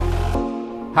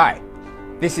Hi,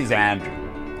 this is Andrew,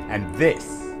 and this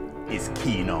is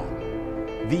Keen On,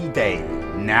 the daily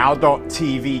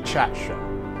now.tv chat show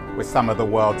with some of the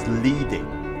world's leading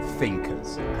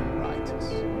thinkers and writers.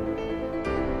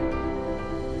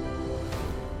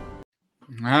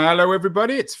 Hello,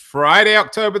 everybody. It's Friday,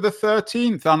 October the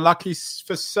 13th. Unlucky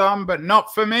for some, but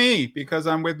not for me, because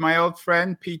I'm with my old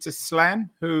friend, Peter Slen,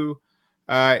 who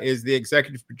is the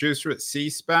executive producer at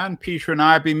C-SPAN. Peter and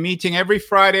I have been meeting every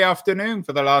Friday afternoon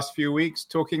for the last few weeks,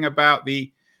 talking about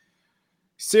the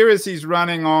series he's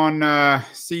running on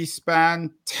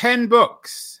C-SPAN, 10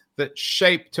 books that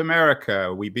shaped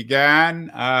America. We began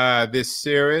this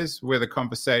series with a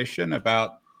conversation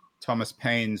about Thomas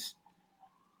Paine's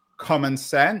Common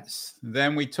Sense.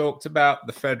 Then we talked about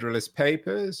the Federalist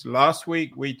Papers. Last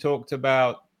week we talked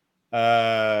about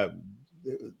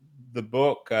the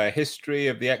book, History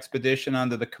of the Expedition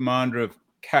under the commander of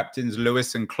Captains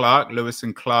Lewis and Clark, Lewis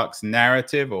and Clark's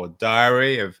narrative or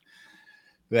diary of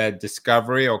their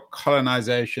discovery or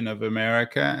colonization of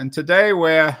America. And today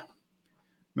we're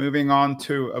moving on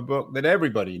to a book that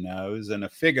everybody knows and a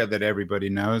figure that everybody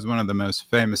knows, one of the most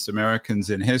famous Americans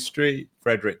in history,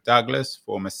 Frederick Douglass,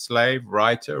 former slave,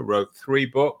 writer, wrote 3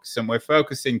 books. And we're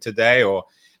focusing today, or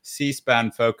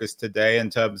C-SPAN focused today, in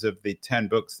terms of the 10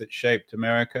 books that shaped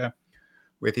America,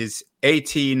 with his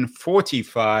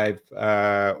 1845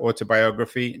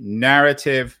 autobiography,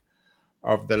 Narrative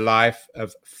of the Life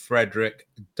of Frederick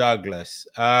Douglass.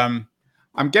 I'm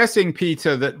guessing,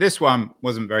 Peter, that this one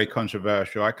wasn't very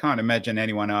controversial. I can't imagine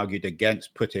anyone argued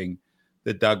against putting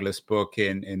the Douglass book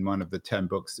in one of the 10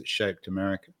 books that shaped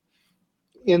America.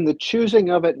 In the choosing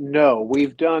of it, no.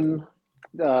 We've done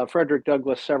Frederick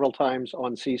Douglass several times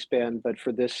on C-SPAN, but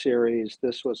for this series,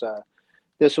 this was an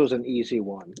easy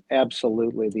one.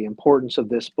 Absolutely. The importance of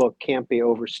this book can't be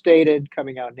overstated.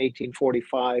 Coming out in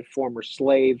 1845, former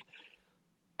slave,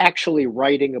 actually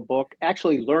writing a book,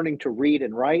 actually learning to read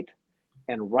and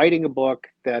writing a book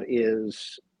that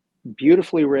is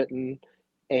beautifully written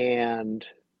and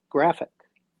graphic.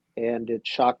 And it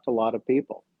shocked a lot of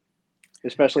people,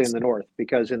 especially in the North,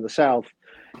 because in the South,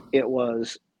 it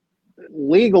was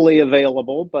legally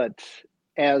available, but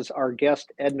as our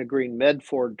guest Edna Green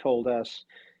Medford told us,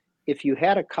 if you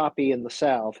had a copy in the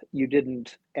South, you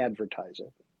didn't advertise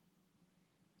it.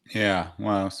 Yeah,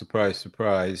 well, surprise,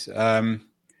 surprise.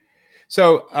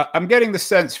 So I'm getting the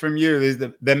sense from you is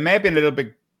that there may have been a little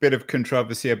bit of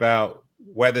controversy about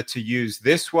whether to use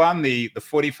this one, the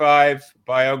 45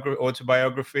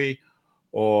 autobiography,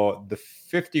 or the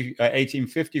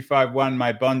 1855 one,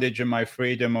 My Bondage and My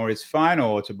Freedom, or his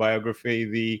final autobiography,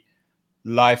 The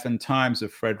Life and Times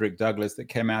of Frederick Douglass, that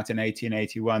came out in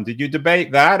 1881. Did you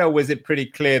debate that, or was it pretty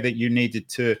clear that you needed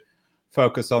to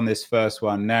focus on this first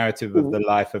one, Narrative of the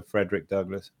Life of Frederick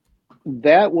Douglass?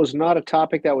 That was not a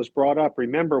topic that was brought up.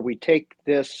 Remember, we take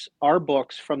our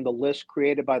books from the list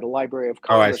created by the Library of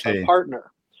Congress, our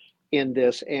partner in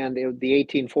this, and the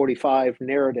 1845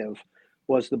 narrative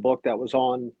was the book that was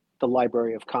on the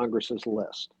Library of Congress's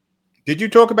list. Did you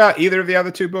talk about either of the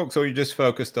other 2 books, or you just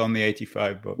focused on the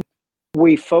 85 book?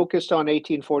 We focused on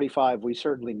 1845. We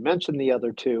certainly mentioned the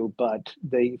other 2, but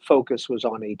the focus was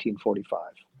on 1845.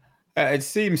 It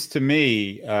seems to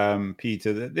me,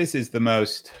 Peter, that this is the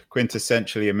most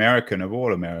quintessentially American of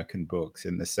all American books,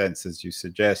 in the sense, as you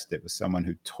suggest, it was someone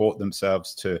who taught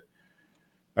themselves to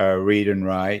read and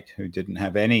write, who didn't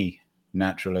have any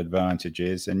natural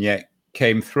advantages, and yet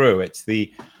came through. It's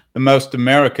the most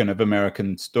American of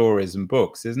American stories and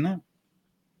books, isn't it?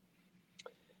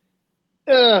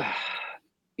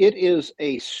 It is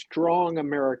a strong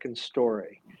American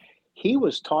story. He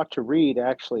was taught to read,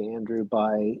 actually, Andrew,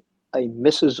 by a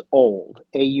Mrs. Ould,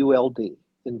 A-U-L-D,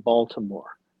 in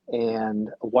Baltimore, and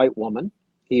a white woman.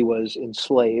 He was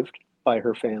enslaved by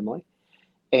her family.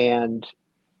 And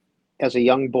as a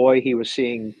young boy, he was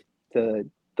seeing the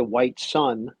white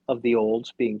son of the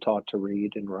Oulds being taught to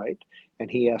read and write.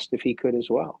 And he asked if he could as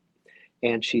well.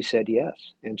 And she said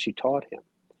yes, and she taught him.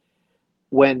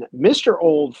 When Mr.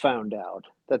 Ould found out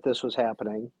that this was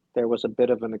happening, there was a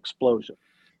bit of an explosion.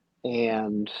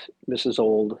 And Mrs.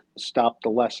 Ould stopped the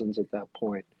lessons at that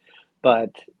point.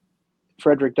 But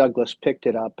Frederick Douglass picked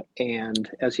it up, and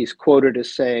as he's quoted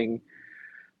as saying,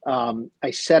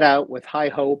 I set out with high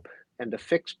hope and a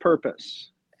fixed purpose,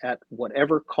 at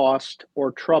whatever cost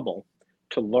or trouble,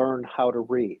 to learn how to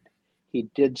read. He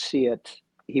did see it.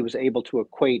 He was able to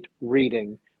equate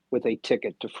reading with a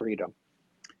ticket to freedom.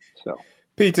 So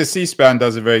Peter, C-SPAN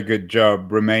does a very good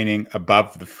job remaining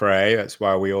above the fray. That's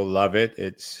why we all love it.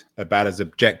 It's about as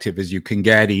objective as you can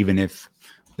get, even if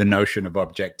the notion of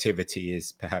objectivity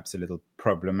is perhaps a little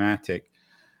problematic.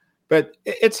 But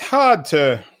it's hard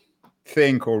to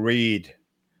think or read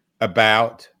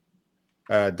about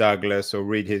Douglass or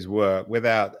read his work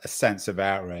without a sense of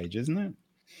outrage, isn't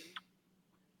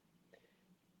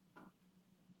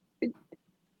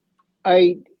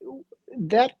it?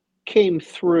 That came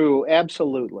through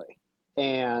absolutely,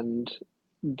 and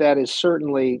that is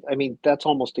certainly, I mean, that's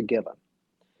almost a given.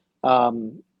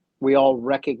 We all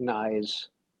recognize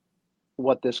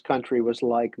what this country was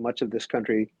like, much of this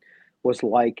country was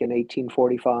like in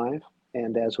 1845,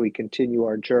 and as we continue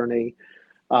our journey,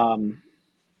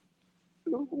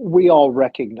 we all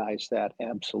recognize that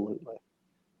absolutely.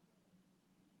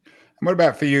 What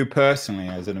about for you personally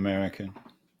as an American?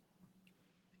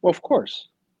 Well, of course.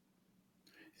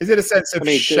 Is it a sense of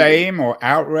shame or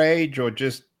outrage or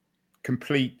just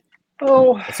complete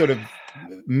sort of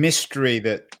mystery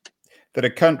that a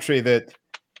country that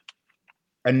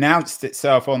announced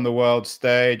itself on the world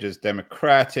stage as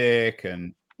democratic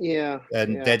and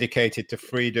dedicated to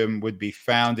freedom would be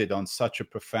founded on such a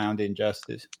profound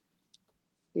injustice?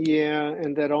 Yeah,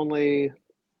 and that only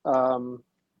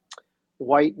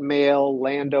white male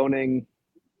landowning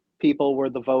people were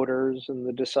the voters and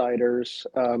the deciders.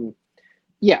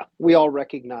 Yeah, we all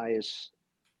recognize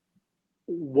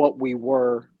what we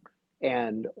were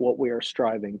and what we are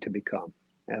striving to become.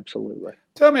 Absolutely.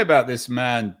 Tell me about this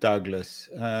man, Douglass.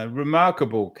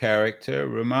 Remarkable character,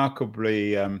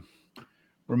 remarkably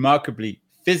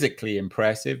physically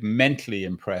impressive, mentally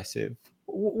impressive.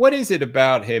 What is it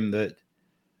about him that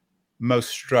most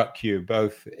struck you,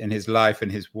 both in his life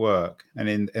and his work, and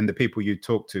in the people you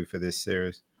talked to for this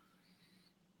series?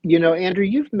 You know, Andrew,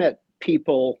 you've met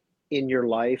people in your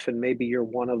life, and maybe you're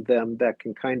one of them, that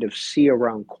can kind of see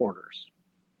around corners.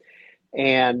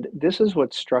 And this is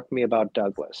what struck me about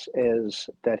Douglass, is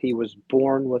that he was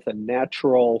born with a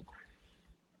natural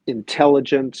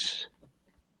intelligence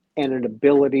and an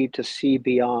ability to see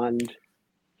beyond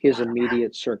his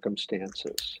immediate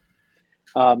circumstances.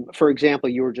 For example,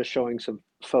 you were just showing some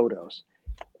photos.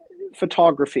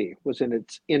 Photography was in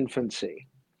its infancy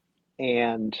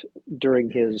and during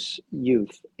his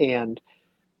youth, and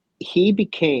he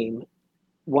became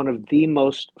one of the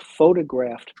most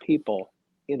photographed people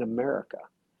in America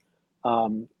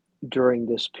during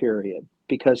this period,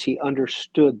 because he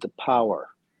understood the power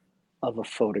of a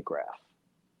photograph.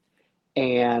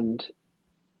 And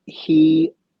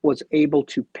he was able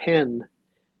to pen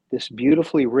this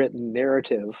beautifully written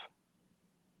narrative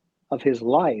of his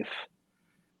life.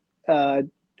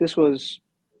 This was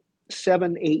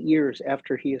 7-8 years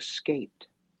after he escaped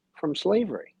from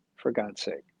slavery, for God's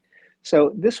sake.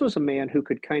 So this was a man who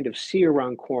could kind of see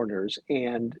around corners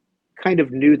and kind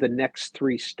of knew the next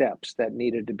 3 steps that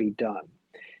needed to be done.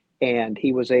 And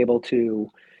he was able to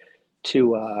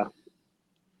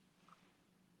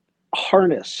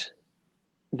harness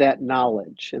that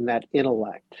knowledge and that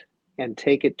intellect and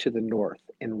take it to the North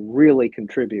and really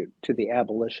contribute to the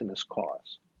abolitionist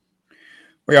cause.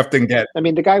 We often get... I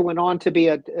mean, the guy went on to be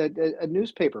a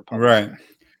newspaper publisher. Right.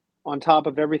 On top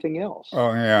of everything else.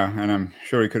 Oh, yeah. And I'm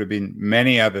sure he could have been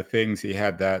many other things. He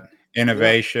had that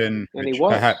innovation, which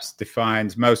perhaps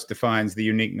most defines the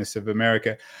uniqueness of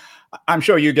America. I'm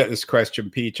sure you get this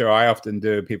question, Peter. I often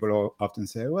do. People often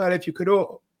say, well, if you could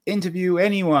interview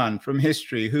anyone from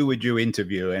history, who would you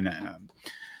interview? And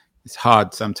it's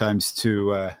hard sometimes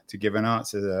to give an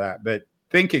answer to that. But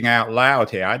thinking out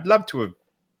loud here, I'd love to have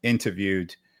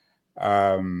interviewed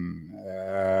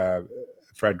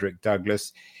Frederick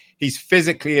Douglass. He's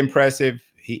physically impressive.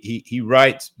 He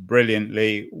writes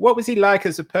brilliantly. What was he like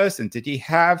as a person? Did he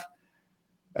have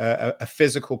a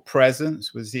physical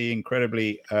presence? Was he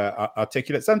incredibly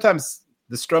articulate? Sometimes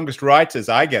the strongest writers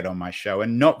I get on my show are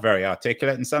not very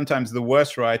articulate, and sometimes the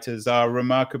worst writers are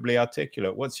remarkably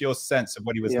articulate. What's your sense of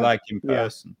what he was like in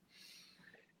person?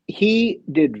 He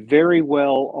did very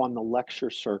well on the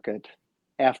lecture circuit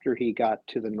after he got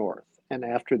to the North. And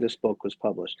after this book was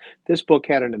published, this book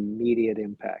had an immediate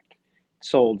impact.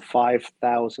 Sold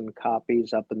 5,000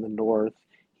 copies up in the North.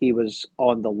 He was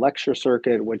on the lecture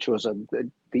circuit, which was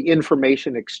the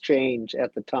information exchange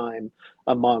at the time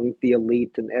among the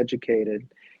elite and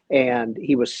educated. And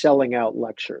he was selling out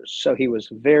lectures. So he was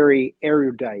very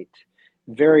erudite,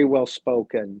 very well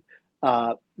spoken,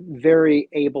 very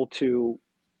able to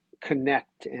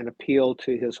connect and appeal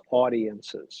to his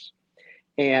audiences.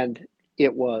 And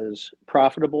it was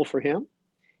profitable for him.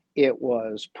 It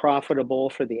was profitable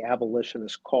for the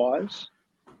abolitionist cause,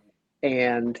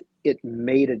 and it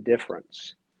made a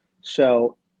difference.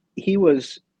 So he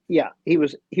was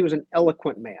an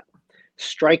eloquent man,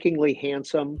 strikingly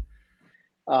handsome,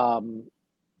 and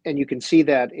you can see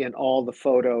that in all the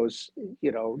photos.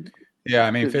 You know, Yeah,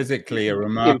 I mean, physically a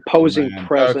remarkable imposing man,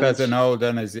 both as presence. an old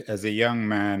and as a young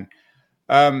man.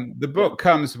 The book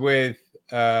comes with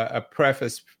a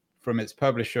preface from its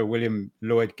publisher, William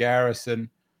Lloyd Garrison.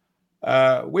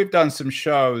 We've done some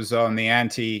shows on the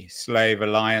anti-slave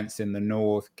alliance in the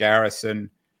North, Garrison,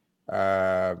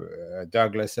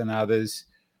 Douglass, and others.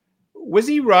 Was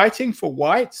he writing for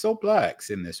whites or blacks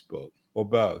in this book, or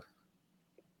both?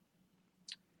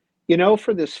 You know,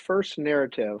 for this first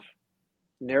narrative,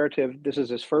 this is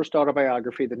his first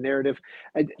autobiography, the narrative.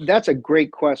 That's a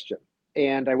great question.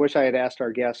 And I wish I had asked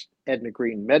our guest, Edna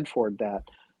Green Medford, that.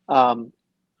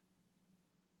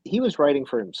 He was writing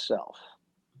for himself.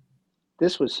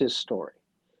 This was his story.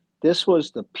 This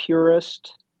was the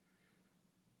purest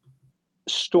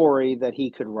story that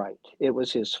he could write. It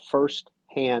was his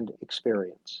first-hand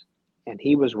experience, and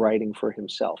he was writing for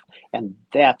himself. And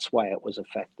that's why it was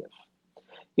effective.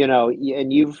 You know,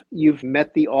 and you've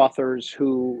met the authors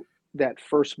who that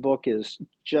first book is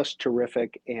just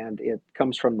terrific, and it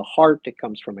comes from the heart, it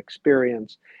comes from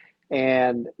experience.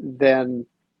 And then,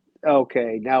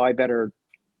 okay, now I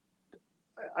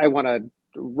want to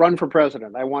run for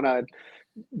president. I want to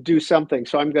do something.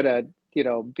 So I'm going to,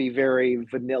 be very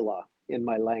vanilla in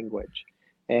my language.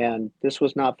 And this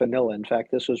was not vanilla. In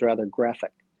fact, this was rather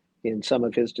graphic in some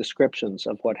of his descriptions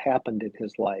of what happened in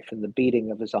his life and the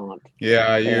beating of his aunt.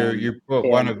 Yeah, you put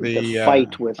one of the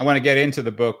fight with. I want to get into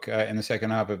the book in the second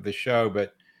half of the show,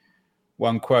 but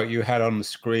one quote you had on the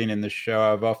screen in the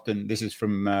show, this is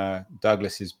from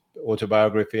Douglass's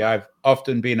autobiography, I've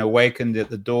often been awakened at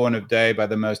the dawn of day by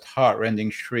the most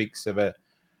heartrending shrieks of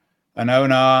an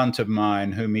own aunt of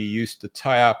mine whom he used to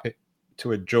tie up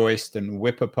to a joist and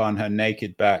whip upon her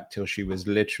naked back till she was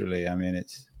literally,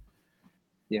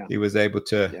 he was able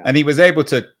to, and he was able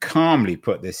to calmly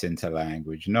put this into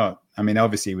language.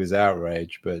 Obviously he was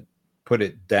outraged, but put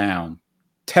it down.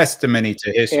 Testimony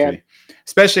to history,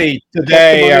 especially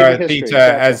today, Peter, exactly.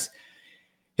 As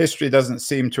history doesn't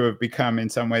seem to have become in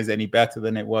some ways any better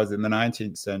than it was in the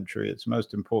 19th century. It's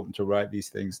most important to write these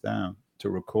things down, to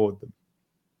record them.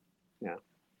 Yeah.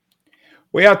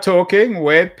 We are talking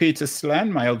with Peter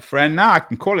Slen, my old friend. Now I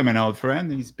can call him an old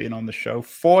friend. He's been on the show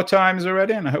 4 times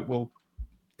already, and I hope we'll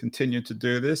continue to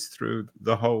do this through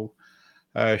the whole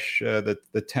the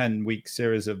 10-week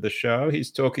series of the show.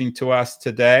 He's talking to us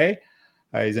today.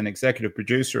 He's an executive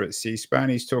producer at C-SPAN.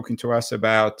 He's talking to us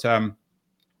about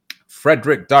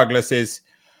Frederick Douglass's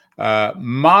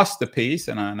masterpiece,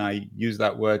 and I use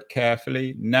that word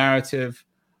carefully, narrative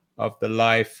of the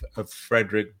life of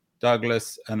Frederick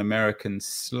Douglass, an American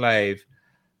slave.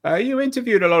 You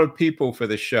interviewed a lot of people for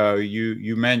the show.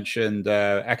 You mentioned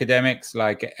academics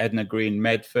like Edna Green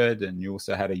Medford, and you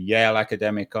also had a Yale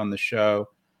academic on the show,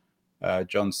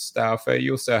 John Stauffer.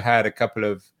 You also had a couple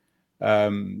of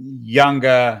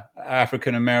younger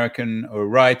African-American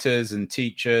writers and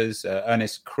teachers,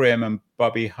 Ernest Krim and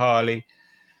Bobby Harley.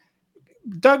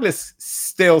 Douglass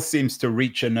still seems to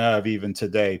reach a nerve even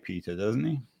today, Peter, doesn't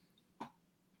he?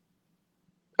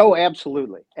 Oh,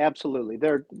 absolutely. Absolutely.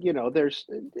 There's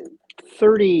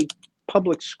 30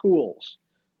 public schools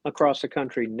across the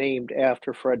country named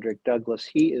after Frederick Douglass.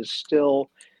 He is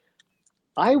still,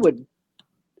 I would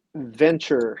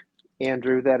venture,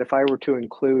 Andrew, that if I were to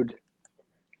include,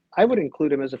 I would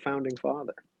include him as a founding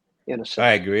father, in a sense.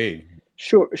 I agree.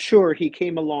 Sure. He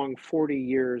came along 40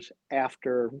 years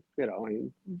after,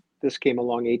 this came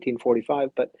along 1845,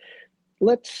 but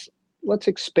let's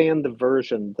expand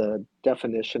the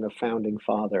definition of founding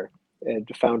father,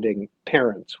 founding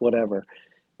parents, whatever.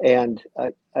 And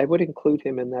I would include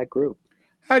him in that group.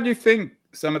 How do you think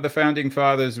some of the founding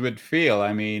fathers would feel?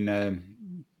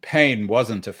 Paine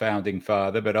wasn't a founding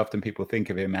father, but often people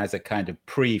think of him as a kind of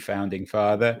pre-founding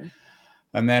father. Mm-hmm.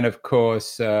 And then, of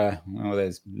course,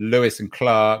 there's Lewis and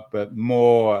Clark, but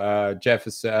more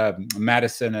Jefferson,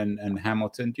 Madison and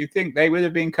Hamilton. Do you think they would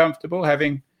have been comfortable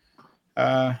having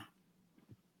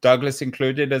Douglass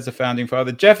included as a founding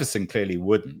father? Jefferson clearly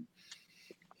wouldn't.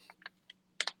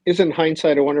 Isn't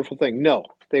hindsight a wonderful thing? No,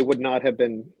 they would not have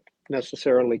been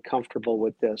necessarily comfortable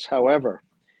with this. However,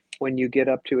 when you get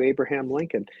up to Abraham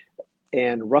Lincoln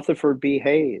and Rutherford B.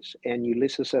 Hayes and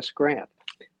Ulysses S. Grant,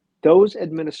 those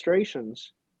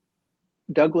administrations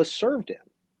Douglass served in.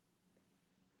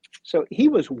 So he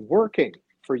was working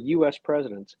for U.S.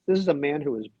 presidents. This is a man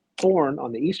who was born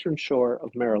on the eastern shore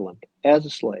of Maryland as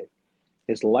a slave.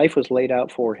 His life was laid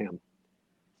out for him.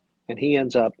 And he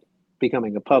ends up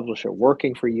becoming a publisher,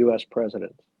 working for U.S.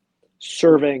 presidents,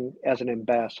 serving as an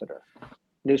ambassador,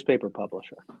 newspaper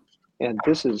publisher. And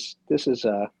this is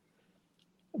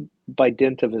by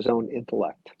dint of his own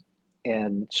intellect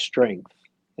and strength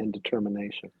and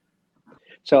determination.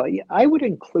 So yeah, I would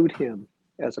include him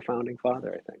as a founding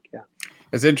father, I think. Yeah.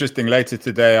 It's interesting. Later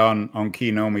today on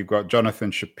Keen On, we've got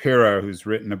Jonathan Shapiro, who's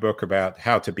written a book about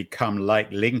how to become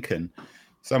like Lincoln.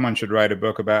 Someone should write a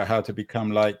book about how to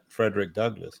become like Frederick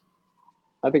Douglass.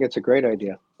 I think it's a great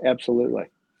idea. Absolutely.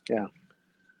 Yeah.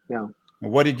 Yeah.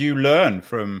 What did you learn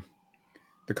from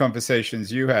the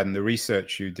conversations you had and the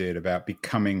research you did about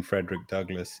becoming Frederick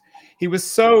Douglass? He was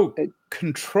so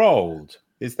controlled.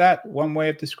 Is that one way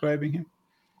of describing him?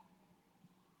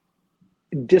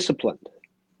 Disciplined,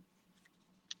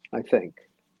 I think.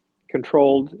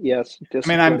 Controlled, yes.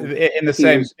 Disciplined. I mean, I'm in the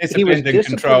same. Disciplined and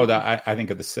controlled, I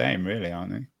think, are the same, really,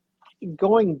 aren't they?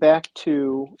 Going back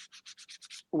to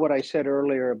what I said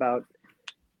earlier about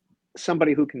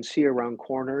somebody who can see around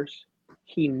corners,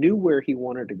 he knew where he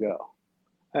wanted to go.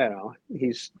 I don't know,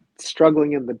 he's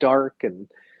struggling in the dark and,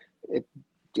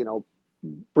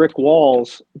 brick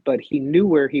walls, but he knew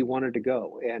where he wanted to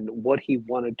go and what he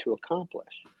wanted to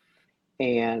accomplish.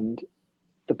 And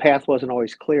the path wasn't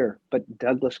always clear, but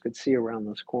Douglass could see around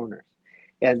those corners.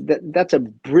 And that's a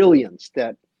brilliance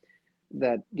that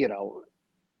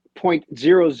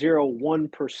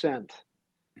 0.001%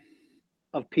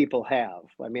 of people have.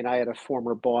 I mean, I had a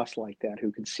former boss like that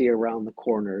who could see around the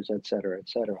corners, et cetera, et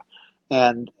cetera.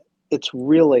 And it's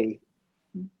really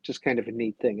just kind of a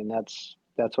neat thing. And that's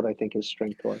what I think his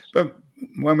strength was. But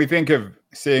when we think of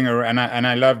seeing around, and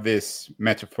I love this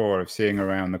metaphor of seeing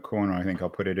around the corner, I think I'll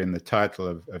put it in the title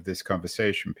of this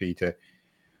conversation, Peter.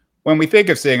 When we think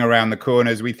of seeing around the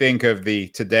corners, we think of the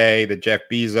Jeff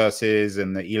Bezoses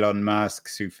and the Elon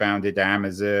Musks who founded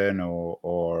Amazon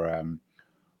or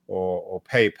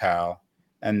PayPal,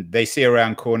 and they see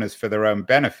around corners for their own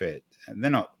benefit, and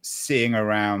they're not seeing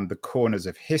around the corners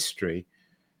of history.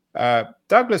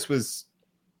 Douglass was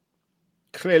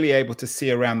clearly able to see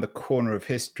around the corner of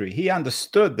history. He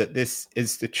understood that this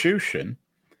institution,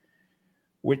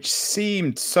 which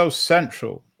seemed so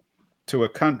central to a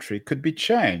country, could be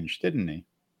changed, didn't he?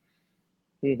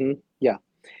 Mm-hmm. Yeah.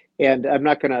 And I'm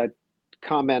not going to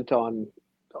comment on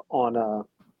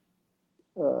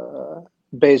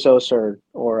Bezos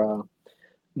or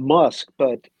Musk,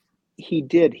 but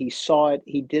he saw it.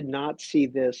 He did not see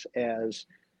this as,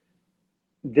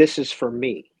 this is for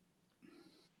me.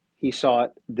 He saw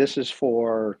it, this is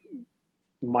for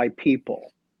my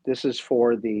people. This is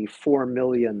for the 4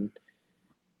 million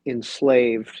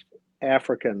enslaved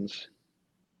Africans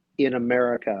in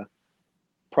America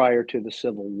prior to the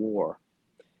Civil War.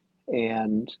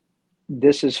 And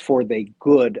this is for the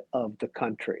good of the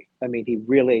country. I mean, he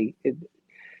really,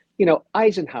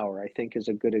 Eisenhower, I think, is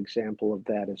a good example of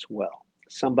that as well.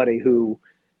 Somebody who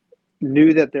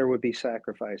knew that there would be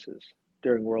sacrifices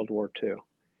during World War II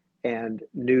and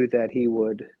knew that he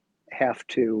would have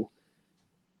to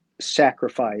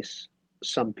sacrifice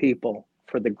some people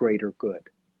for the greater good.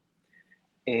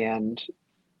 And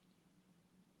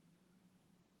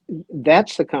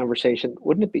that's the conversation.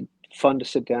 Wouldn't it be fun to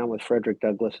sit down with Frederick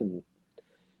Douglass and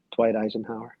Dwight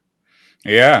Eisenhower?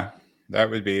 Yeah,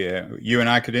 that would be. You and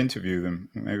I could interview them.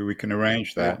 Maybe we can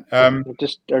arrange that.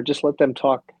 Just let them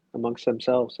talk amongst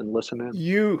themselves and listen in.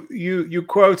 You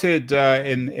quoted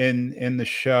in the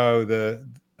show the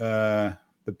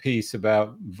piece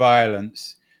about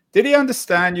violence. Did he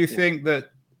understand? You think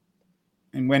that,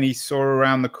 and when he saw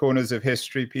around the corners of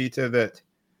history, Peter, that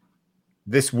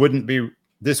this would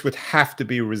have to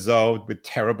be resolved with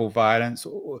terrible violence,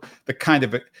 or the kind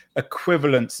of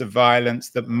equivalence of violence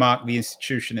that marked the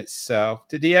institution itself?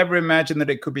 Did he ever imagine that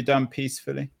it could be done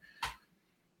peacefully?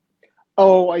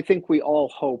 Oh, I think we all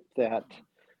hope that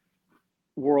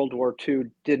World War II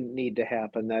didn't need to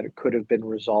happen, that it could have been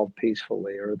resolved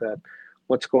peacefully, or that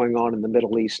what's going on in the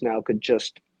Middle East now could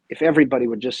just, if everybody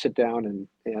would just sit down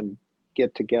and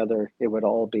get together, it would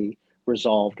all be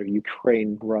resolved, or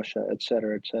Ukraine, Russia, et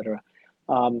cetera, et cetera.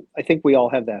 I think we all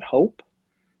have that hope.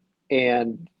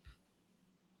 And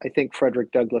I think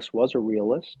Frederick Douglass was a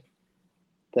realist,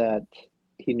 that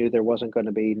he knew there wasn't going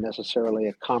to be necessarily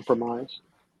a compromise.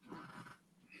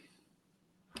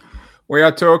 We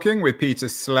are talking with Peter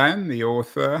Slen, the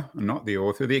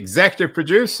executive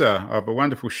producer of a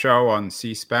wonderful show on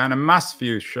C-SPAN, a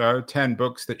must-view show, 10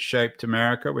 Books That Shaped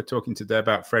America. We're talking today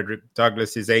about Frederick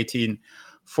Douglass's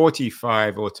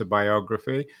 1845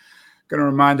 autobiography. Going to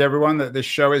remind everyone that this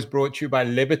show is brought to you by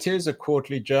Liberties, a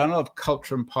quarterly journal of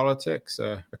culture and politics,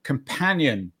 a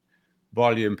companion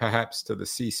volume perhaps to the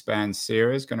C-SPAN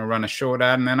series. Going to run a short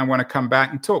ad, and then I want to come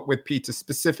back and talk with Peter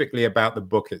specifically about the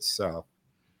book itself.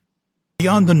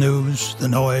 Beyond the news, the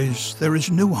noise, there is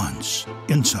nuance,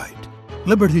 insight.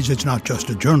 Liberties is not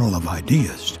just a journal of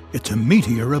ideas. It's a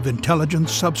meteor of intelligent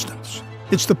substance.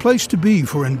 It's the place to be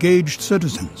for engaged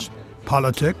citizens.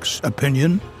 Politics,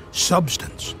 opinion,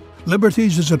 substance.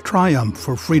 Liberties is a triumph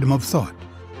for freedom of thought.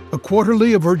 A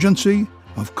quarterly of urgency,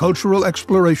 of cultural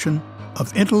exploration,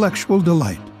 of intellectual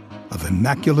delight, of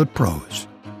immaculate prose.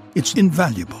 It's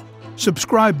invaluable.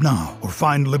 Subscribe now or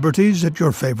find Liberties at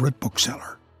your favorite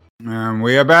bookseller.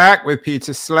 We are back with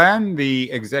Peter Slen, the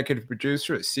executive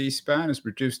producer at C-SPAN, has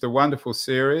produced a wonderful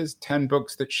series, 10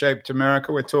 books that shaped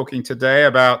America. We're talking today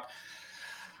about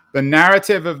the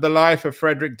narrative of the life of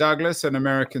Frederick Douglass, an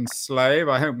American slave.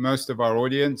 I hope most of our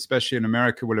audience, especially in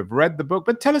America, will have read the book.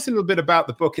 But tell us a little bit about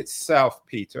the book itself,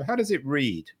 Peter. How does it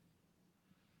read?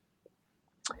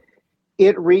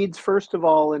 It reads, first of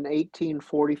all, in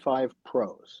 1845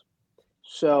 prose.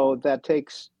 So that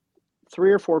takes 3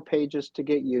 or 4 pages to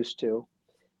get used to.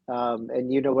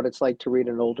 And you know what it's like to read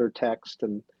an older text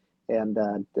and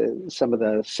some of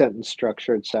the sentence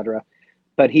structure, etc.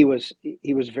 But he was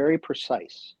very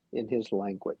precise in his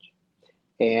language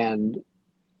and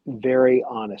very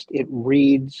honest. It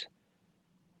reads,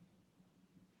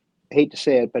 I hate to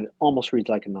say it, but it almost reads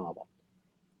like a novel.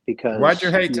 Because why'd you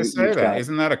hate to say that?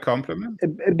 Isn't that a compliment?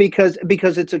 Because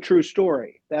it's a true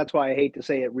story. That's why I hate to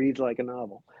say it reads like a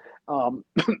novel,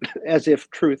 as if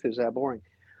truth is that boring.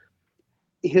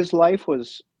 His life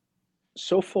was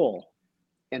so full,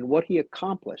 and what he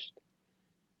accomplished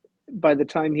by the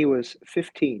time he was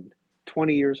 15,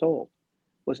 20 years old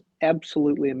was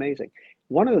absolutely amazing.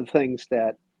 One of the things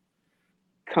that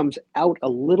comes out a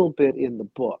little bit in the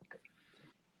book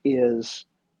is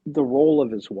the role of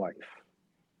his wife.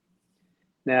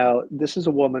 Now, this is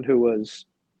a woman who was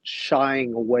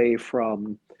shying away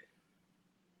from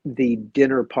the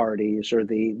dinner parties or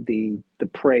the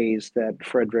praise that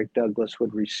Frederick Douglass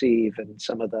would receive and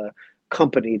some of the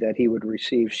company that he would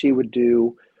receive. She would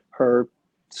do her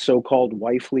so-called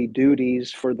wifely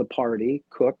duties for the party,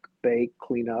 cook, bake,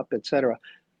 clean up, etc.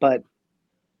 But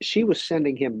she was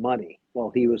sending him money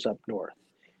while he was up north.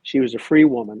 She was a free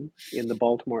woman in the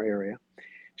Baltimore area.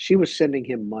 She was sending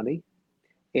him money,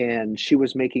 and she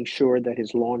was making sure that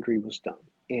his laundry was done.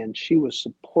 And she was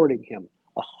supporting him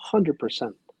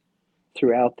 100%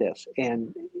 throughout this.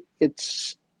 And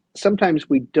it's sometimes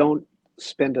we don't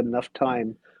spend enough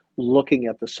time looking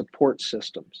at the support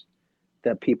systems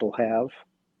that people have.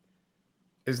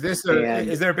 Is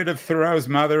there a bit of Thoreau's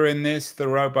mother in this,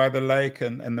 Thoreau by the lake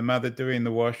and the mother doing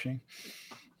the washing?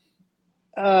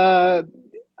 I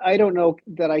don't know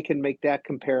that I can make that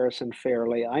comparison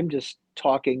fairly. I'm just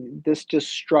talking, this just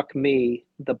struck me,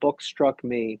 the book struck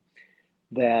me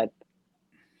that,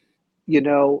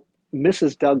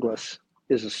 Mrs. Douglass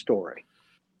is a story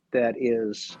that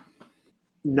is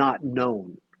not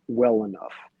known well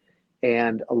enough.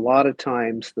 And a lot of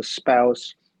times the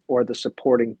spouse or the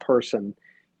supporting person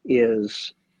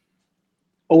is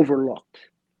overlooked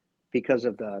because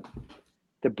of the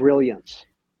brilliance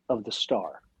of the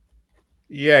star.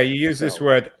 Yeah, you use this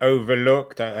word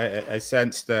overlooked. I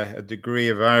sensed a degree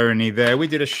of irony there. We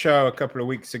did a show a couple of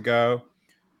weeks ago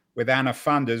with Anna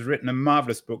Funder, who's written a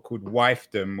marvelous book called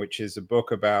Wifedom, which is a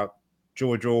book about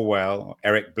George Orwell,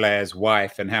 Eric Blair's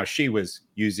wife, and how she was,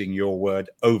 using your word,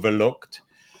 overlooked.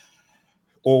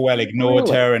 Orwell ignored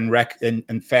her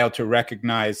and failed to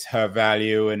recognize her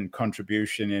value and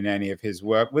contribution in any of his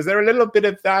work. Was there a little bit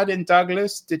of that in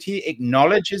Douglass? Did he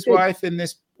acknowledge his wife in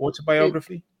this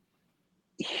autobiography?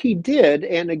 He did,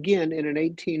 and again, in an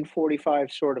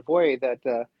 1845 sort of way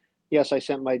that, yes, I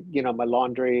sent my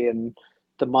laundry and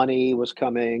the money was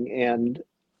coming, and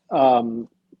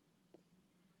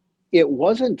it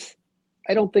wasn't,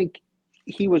 I don't think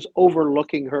he was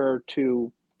overlooking her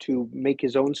to make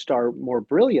his own star more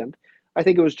brilliant. I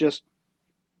think it was just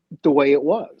the way it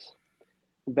was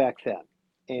back then.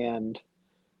 And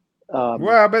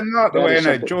well, but not the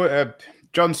way,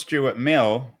 John Stuart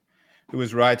Mill, who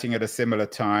was writing at a similar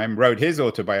time, wrote his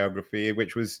autobiography,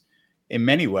 which was in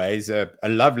many ways a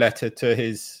love letter to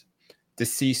his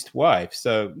deceased wife.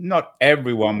 So not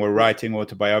everyone were writing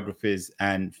autobiographies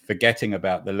and forgetting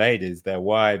about the ladies, their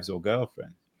wives or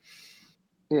girlfriends.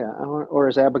 Yeah, or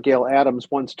as Abigail Adams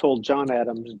once told John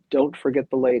Adams, don't forget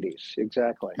the ladies.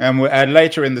 Exactly. And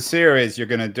later in the series, you're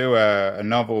going to do a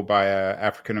novel by an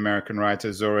African-American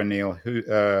writer, Zora Neale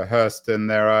Hurston.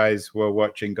 Their eyes were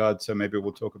watching God. So maybe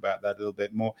we'll talk about that a little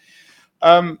bit more.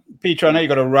 Peter, I know you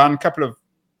got to run.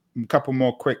 A couple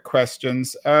more quick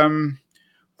questions. What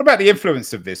about the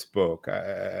influence of this book?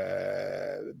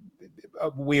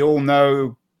 We all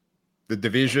know the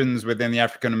divisions within the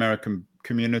African-American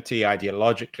community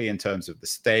ideologically in terms of the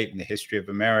state and the history of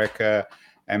America,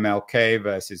 MLK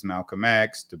versus Malcolm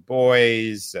X, Du Bois,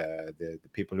 the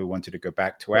people who wanted to go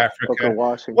back to Africa. Booker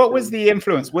Washington. What was the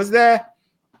influence? Was there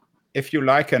if you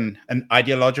like, an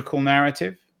ideological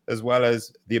narrative, as well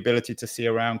as the ability to see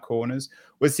around corners?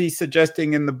 Was he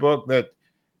suggesting in the book that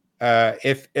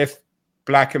if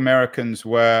Black Americans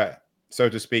were, so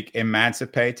to speak,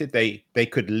 emancipated, they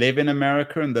could live in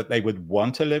America, and that they would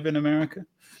want to live in America?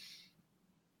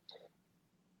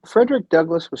 Frederick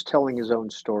Douglass was telling his own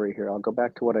story here. I'll go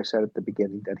back to what I said at the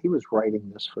beginning, that he was writing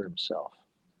this for himself.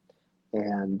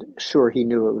 And sure, he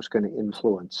knew it was going to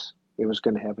influence, it was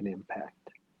going to have an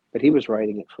impact, but he was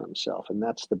writing it for himself. And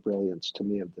that's the brilliance to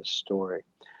me of this story.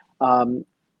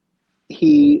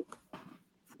 He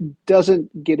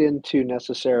doesn't get into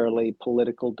necessarily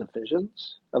political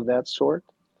divisions of that sort.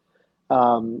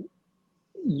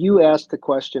 You asked the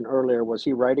question earlier, was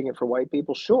he writing it for white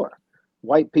people? Sure.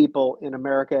 White people in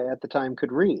America at the time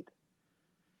could read.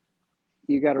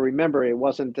 You got to remember, it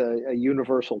wasn't a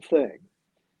universal thing.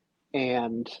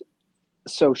 And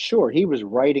so, sure, he was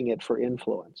writing it for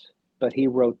influence, but he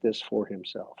wrote this for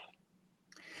himself.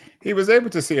 He was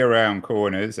able to see around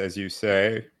corners, as you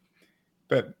say,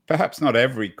 but perhaps not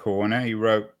every corner. He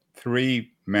wrote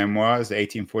 3 memoirs,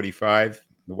 1845,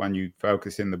 the one you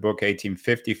focus in the book,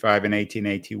 1855 and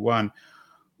 1881.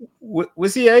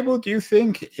 Was he able, do you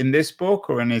think, in this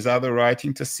book or in his other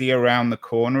writing, to see around the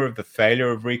corner of the failure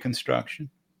of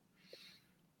Reconstruction?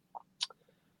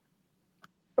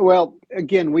 Well,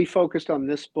 again, we focused on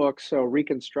this book, so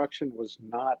Reconstruction was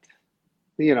not,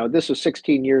 this was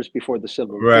 16 years before the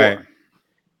Civil War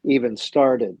even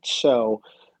started. So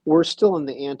we're still in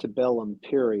the antebellum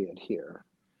period here.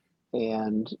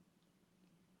 And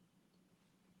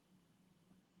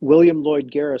William Lloyd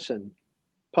Garrison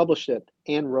published it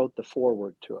and wrote the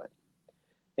foreword to it,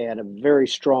 and a very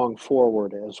strong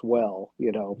foreword as well,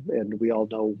 and we all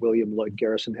know William Lloyd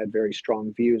Garrison had very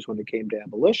strong views when it came to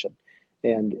abolition.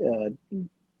 And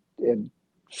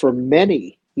for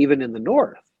many, even in the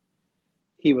North,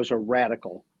 he was a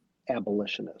radical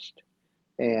abolitionist.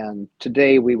 And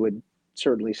today we would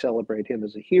certainly celebrate him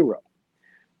as a hero.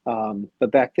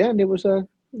 But back then it was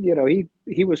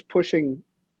he was pushing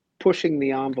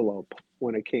the envelope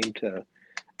when it came to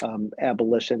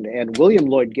abolition. And William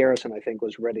Lloyd Garrison, I think,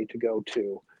 was ready to go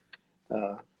to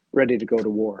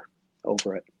war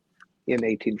over it in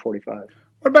 1845.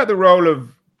 What about the role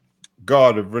of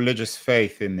God, of religious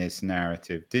faith in this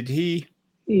narrative? Did he?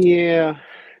 Yeah,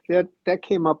 that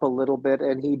came up a little bit,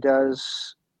 and he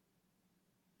does.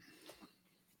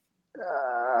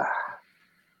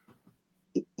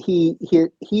 He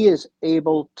is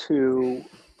able to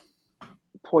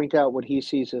point out what he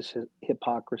sees as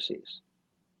hypocrisies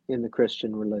in the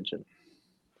Christian religion,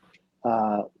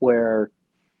 where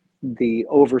the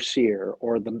overseer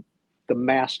or the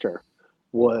master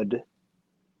would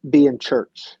be in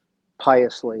church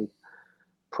piously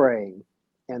praying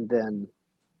and then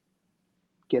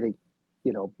getting,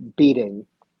 beating,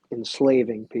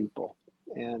 enslaving people.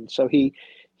 And so he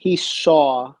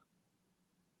saw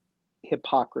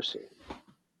hypocrisy,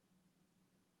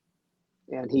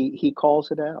 and he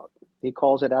calls it out. He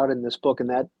calls it out in this book, and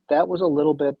that was a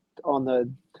little bit on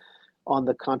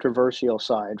the controversial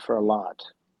side for a lot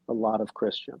of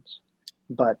Christians.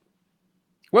 But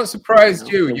what surprised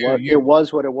you? It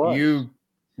was what it was. You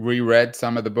reread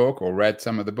some of the book or read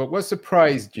some of the book. What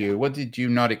surprised you? What did you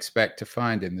not expect to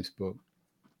find in this book?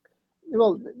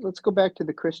 Well, let's go back to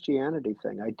the Christianity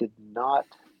thing. I did not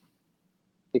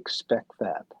expect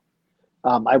that.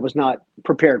 I was not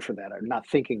prepared for that. I'm not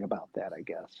thinking about that, I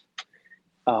guess.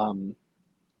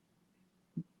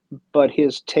 But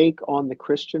his take on the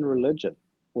Christian religion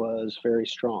was very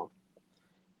strong.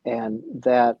 And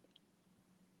that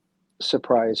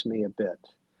surprised me a bit.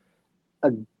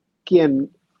 Again,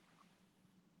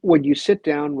 when you sit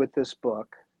down with this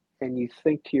book and you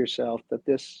think to yourself that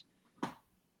this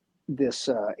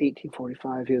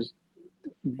 1845 is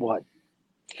what,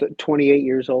 28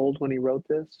 years old when he wrote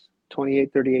this,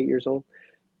 28, 38 years old,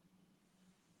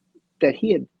 that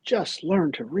he had just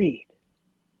learned to read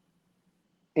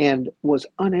and was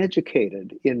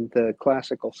uneducated in the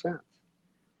classical sense.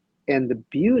 And the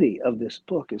beauty of this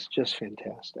book is just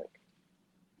fantastic.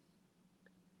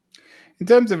 In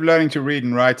terms of learning to read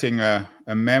and writing a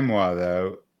memoir,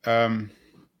 though,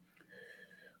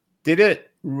 did it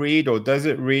read, or does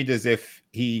it read as if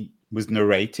he was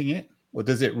narrating it, or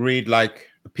does it read like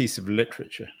a piece of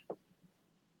literature?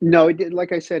 No,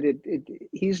 like I said,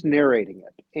 he's narrating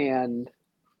it. And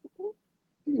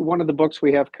one of the books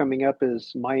we have coming up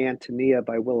is My Antonia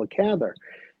by Willa Cather.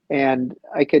 And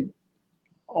I could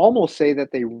almost say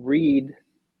that they read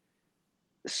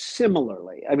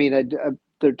similarly. I mean,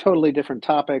 they're totally different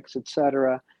topics,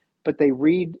 etc., but they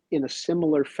read in a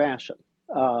similar fashion.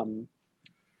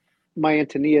 My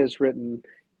Antonia is written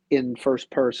in first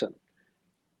person.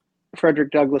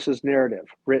 Frederick Douglass's narrative,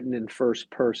 written in first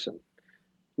person.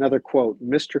 Another quote,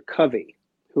 Mr. Covey,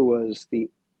 who was the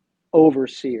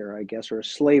overseer, I guess, or a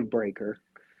slave breaker,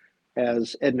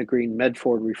 as Edna Green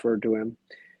Medford referred to him.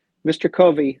 Mr.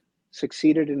 Covey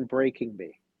succeeded in breaking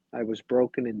me. I was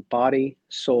broken in body,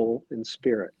 soul, and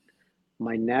spirit.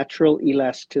 My natural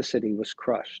elasticity was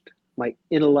crushed. My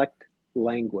intellect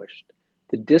languished.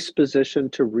 The disposition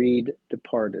to read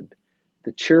departed.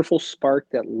 The cheerful spark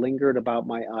that lingered about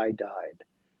my eye died.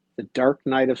 The dark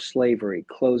night of slavery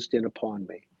closed in upon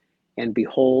me. And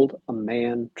behold, a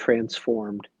man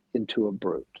transformed into a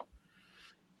brute.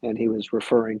 And he was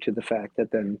referring to the fact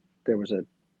that then there was a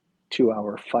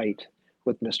 2-hour fight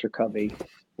with Mr. Covey,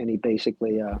 and he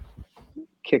basically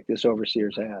kicked this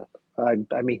overseer's ass.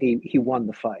 I mean, he won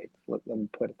the fight. Let me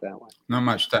put it that way. Not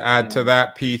much to add to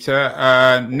that, Peter.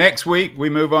 Next week, we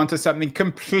move on to something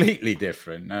completely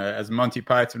different. As Monty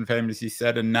Python famously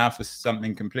said, and now for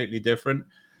something completely different,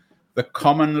 The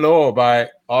Common Law by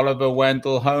Oliver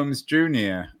Wendell Holmes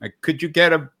Jr. Could you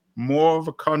get more of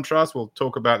a contrast? We'll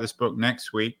talk about this book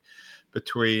next week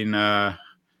between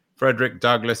Frederick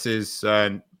Douglass's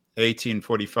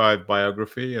 1845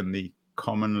 biography and The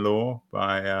Common Law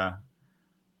by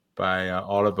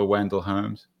Oliver Wendell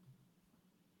Holmes.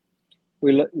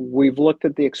 We've looked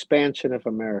at the expansion of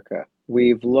America.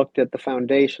 We've looked at the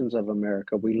foundations of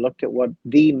America. We looked at what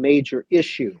the major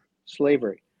issue,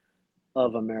 slavery,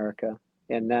 of America.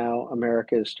 And now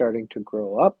America is starting to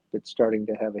grow up. It's starting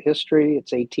to have a history.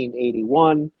 It's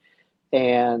 1881.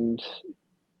 And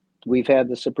we've had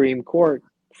the Supreme Court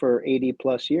for 80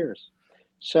 plus years.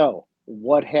 So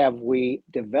what have we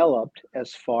developed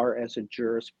as far as a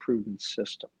jurisprudence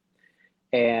system?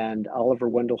 And Oliver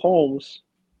Wendell Holmes,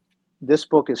 this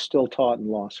book is still taught in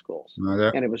law schools.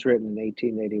 And it was written in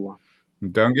 1881.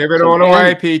 Don't give it all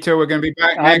away, Peter. We're going to be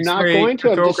back next week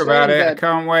to talk about it. I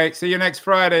can't wait. See you next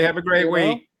Friday. Have a great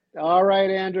week. All right,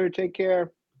 Andrew. Take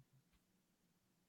care.